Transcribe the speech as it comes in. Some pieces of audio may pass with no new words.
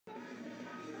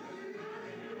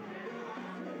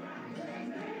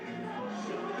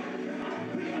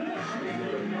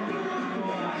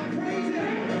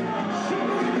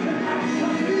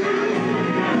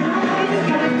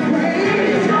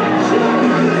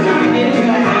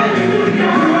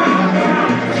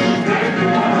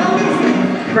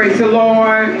the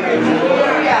Lord.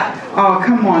 Oh,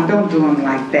 come on, don't do him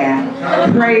like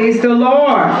that. Praise the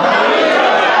Lord.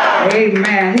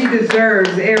 Amen. He deserves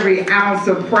every ounce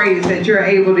of praise that you're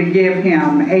able to give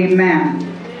him. Amen.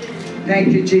 Thank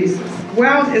you, Jesus.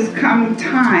 Well, it's come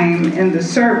time in the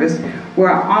service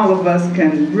where all of us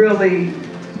can really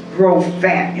grow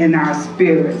fat in our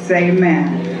spirits.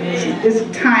 Amen. It's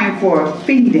time for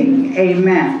feeding.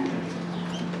 Amen.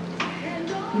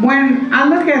 When I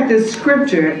look at this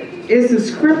scripture, it's a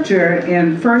scripture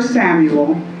in 1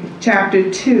 Samuel chapter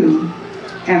 2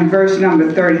 and verse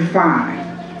number 35.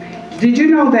 Did you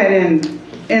know that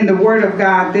in the Word of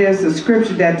God, there's a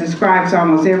scripture that describes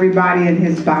almost everybody in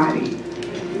his body?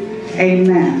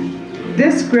 Amen.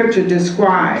 This scripture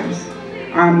describes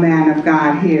our man of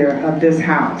God here of this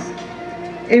house.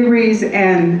 It reads,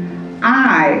 "And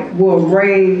I will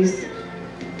raise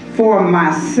for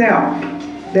myself,"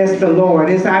 that's the Lord.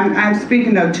 I'm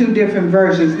speaking of two different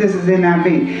versions. This is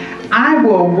NIV. "I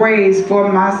will raise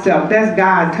for myself," that's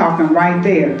God talking right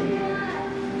there,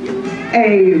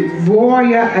 "a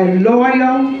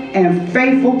loyal and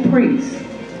faithful priest.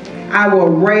 I will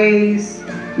raise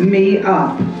me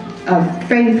up, a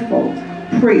faithful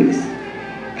priest,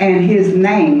 and his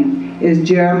name is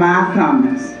Jeremiah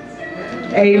Cummings."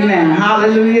 Amen.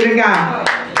 Hallelujah to God.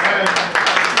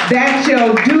 "That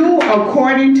shall do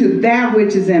according to that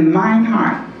which is in mine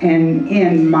heart and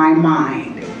in my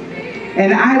mind.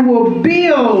 And I will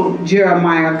build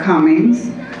Jeremiah Cummings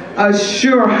a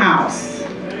sure house,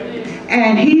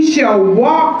 and he shall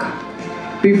walk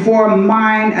before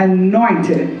mine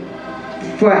anointed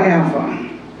forever."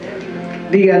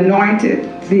 The anointed,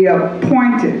 the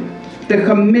appointed, the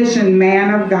commissioned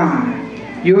man of God,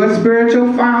 your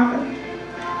spiritual father,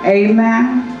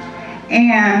 amen,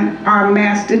 and our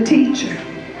master teacher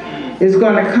is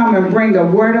going to come and bring the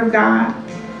word of God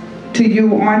to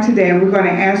you on today. And we're going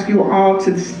to ask you all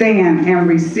to stand and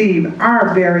receive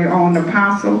our very own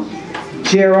apostle,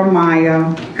 Jeremiah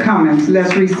Cummings.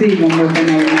 Let's receive him with an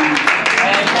amen.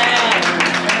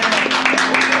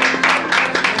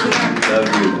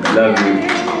 Love you.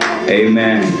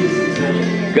 Amen.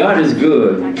 God is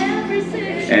good,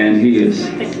 and he is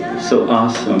so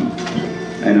awesome.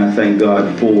 And I thank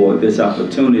God for this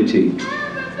opportunity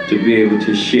to be able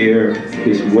to share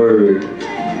his word.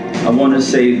 I want to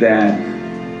say that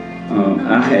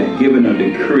I had given a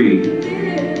decree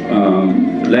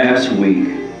last week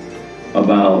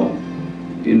about,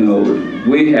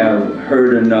 we have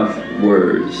heard enough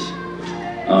words.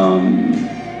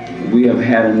 We have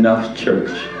had enough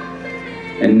church.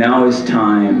 And now it's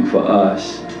time for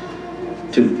us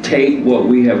to take what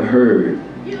we have heard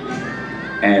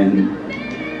and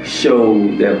show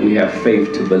that we have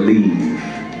faith to believe.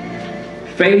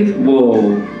 Faith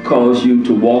will cause you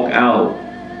to walk out.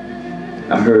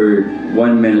 I heard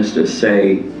one minister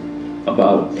say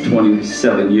about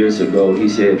 27 years ago, he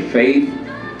said, faith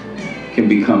can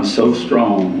become so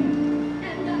strong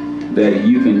that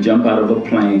you can jump out of a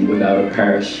plane without a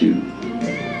parachute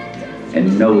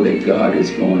and know that God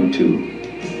is going to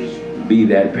be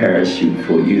that parachute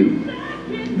for you.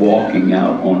 Walking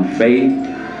out on faith,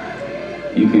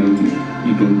 you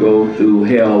can go through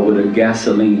hell with a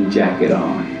gasoline jacket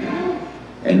on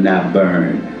and not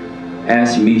burn.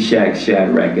 Ask Meshach,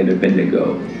 Shadrach, and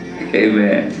Abednego.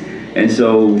 Amen. And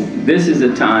so this is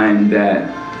a time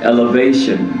that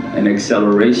elevation and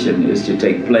acceleration is to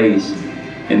take place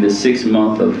in the 6th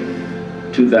month of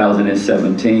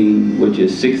 2017, which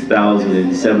is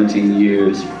 6,017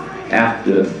 years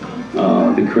after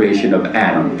the creation of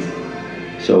Adam.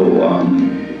 So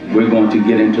we're going to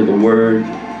get into the Word.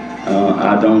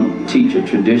 I don't teach a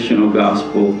traditional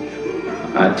gospel.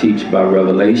 I teach by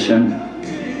revelation,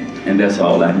 and that's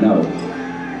all I know.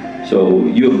 So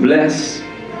you're blessed.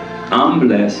 I'm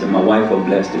blessed, and my wife are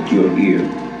blessed that you're here.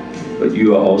 But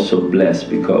you are also blessed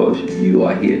because you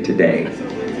are here today.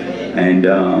 And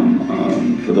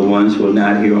for the ones who are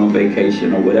not here on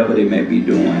vacation or whatever they may be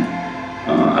doing,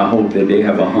 I hope that they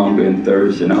have a hunger and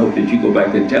thirst, and I hope that you go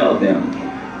back and tell them,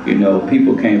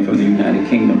 people came from the United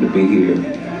Kingdom to be here.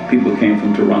 People came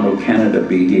from Toronto, Canada to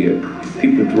be here.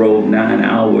 People drove 9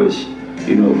 hours,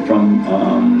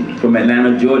 from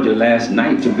Atlanta, Georgia last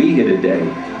night to be here today.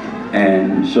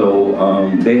 And so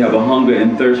they have a hunger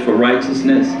and thirst for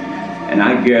righteousness. And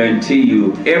I guarantee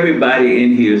you, everybody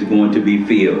in here is going to be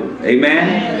filled.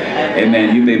 Amen?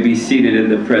 Amen. You may be seated in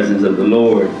the presence of the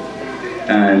Lord.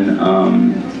 And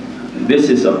this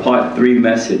is a part 3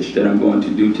 message that I'm going to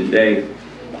do today.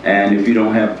 And if you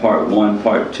don't have part 1,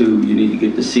 part 2, you need to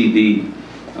get the CD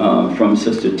from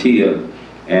Sister Tia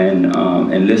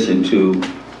and listen to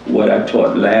what I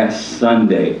taught last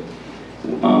Sunday.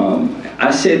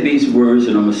 I said these words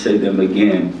and I'm going to say them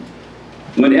again.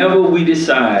 Whenever we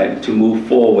decide to move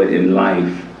forward in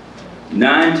life,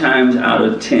 9 times out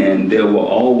of 10, there will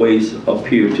always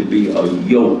appear to be a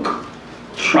yoke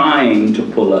trying to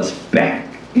pull us back.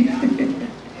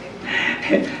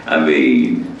 I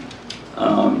mean,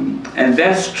 and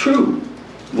that's true.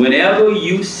 Whenever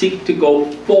you seek to go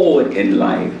forward in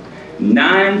life,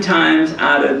 9 times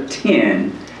out of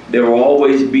 10, there will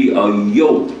always be a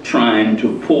yoke trying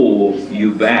to pull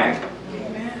you back.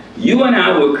 You and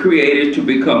I were created to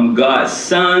become God's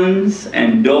sons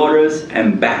and daughters,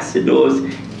 ambassadors,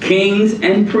 kings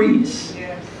and priests.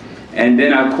 And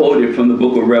then I quoted from the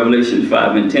book of Revelation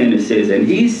 5 and 10. It says, and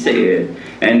he said,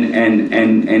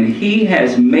 and he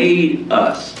has made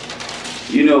us.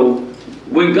 You know,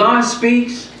 when God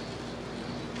speaks,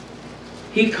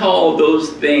 he called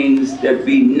those things that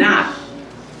be not,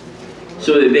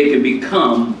 so that they can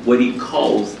become what he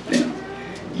calls them.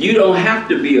 You don't have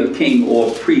to be a king or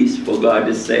a priest for God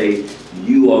to say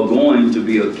you are going to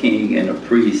be a king and a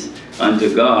priest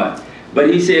unto God.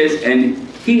 But he says, and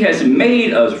he has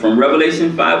made us, from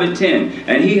Revelation 5 and 10,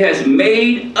 and he has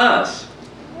made us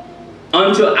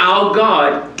unto our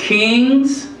God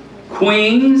kings,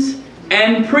 queens,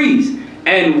 and priests,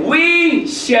 and we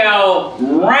shall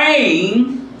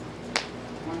reign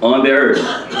on the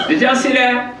earth. Did y'all see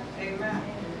that? Amen.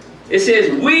 It says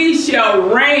we shall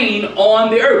reign on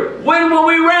the earth. When will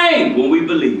we reign? When we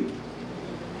believe.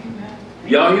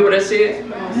 Y'all hear what I said?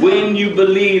 When you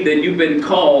believe that you've been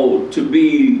called to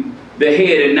be the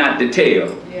head and not the tail.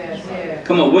 Yes, yes.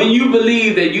 Come on, when you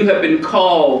believe that you have been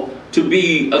called to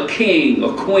be a king,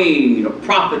 a queen, a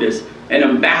prophetess, an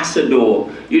ambassador,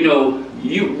 you know,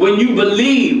 when you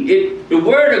believe it, the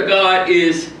word of God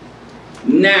is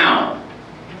now.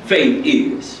 Faith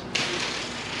is.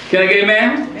 Can I get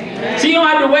amen? Amen? See, you don't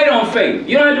have to wait on faith.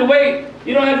 You don't have to wait.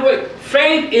 You don't have to wait.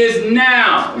 Faith is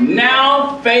now.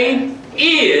 Now faith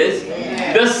is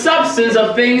the substance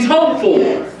of things hoped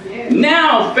for.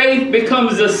 Now faith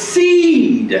becomes a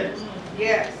seed.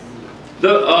 Yes.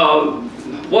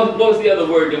 What was the other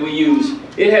word that we use?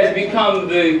 It has become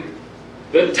the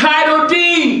title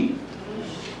deed.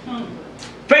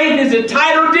 Faith is a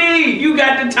title deed. You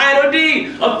got the title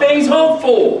deed of things hoped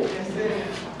for.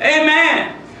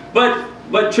 Amen.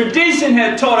 But tradition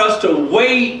has taught us to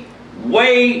wait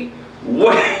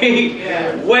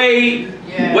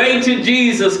till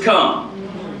Jesus comes.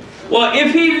 Well,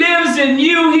 if he lives in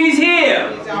you, he's here.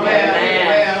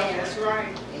 That's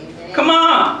right. Come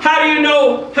on. How do you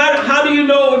know? How do you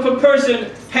know if a person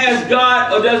has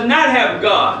God or does not have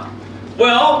God?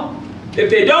 Well, if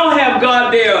they don't have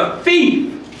God, they're a thief.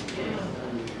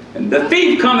 And the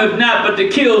thief cometh not but to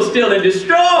kill, steal, and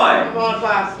destroy.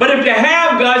 But if they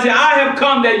have God, say, I have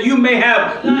come that you may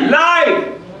have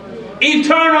life,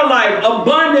 eternal life,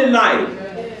 abundant life,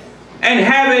 and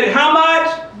have it how much?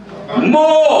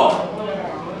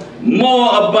 More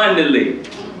abundantly.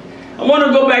 I want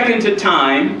to go back into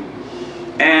time,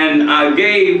 and I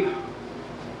gave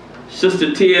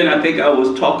Sister Tia, and I think I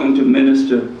was talking to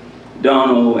Minister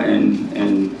Donald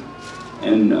and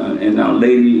our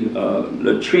lady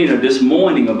Latrina this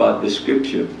morning about the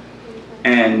scripture,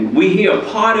 and we hear a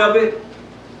part of it,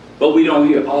 but we don't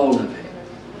hear all of it.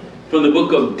 From the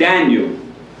book of Daniel,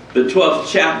 the 12th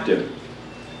chapter,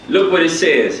 look what it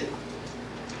says.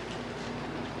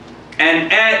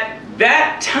 And at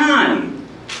that time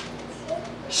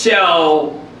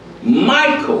shall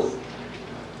Michael,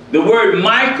 the word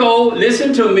Michael,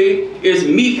 listen to me, is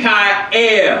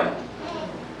Mikael,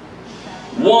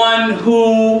 one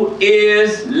who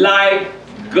is like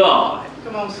God.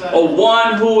 Come on, son. Or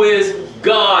one who is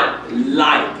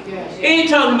God-like. Yes. He ain't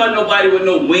talking about nobody with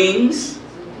no wings.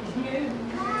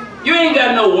 You ain't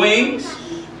got no wings.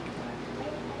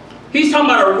 He's talking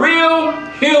about a real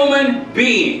human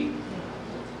being.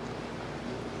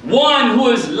 One who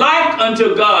is like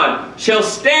unto God shall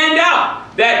stand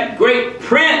out, that great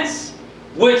prince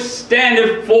which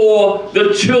standeth for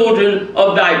the children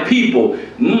of thy people.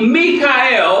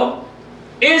 Mikael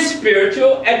is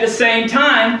spiritual. At the same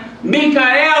time,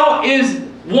 Mikael is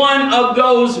one of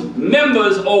those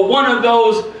members, or one of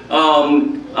those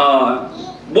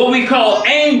what we call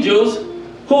angels,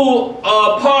 who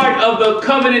are part of the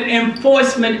covenant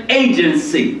enforcement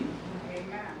agency.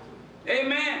 Amen.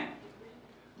 Amen.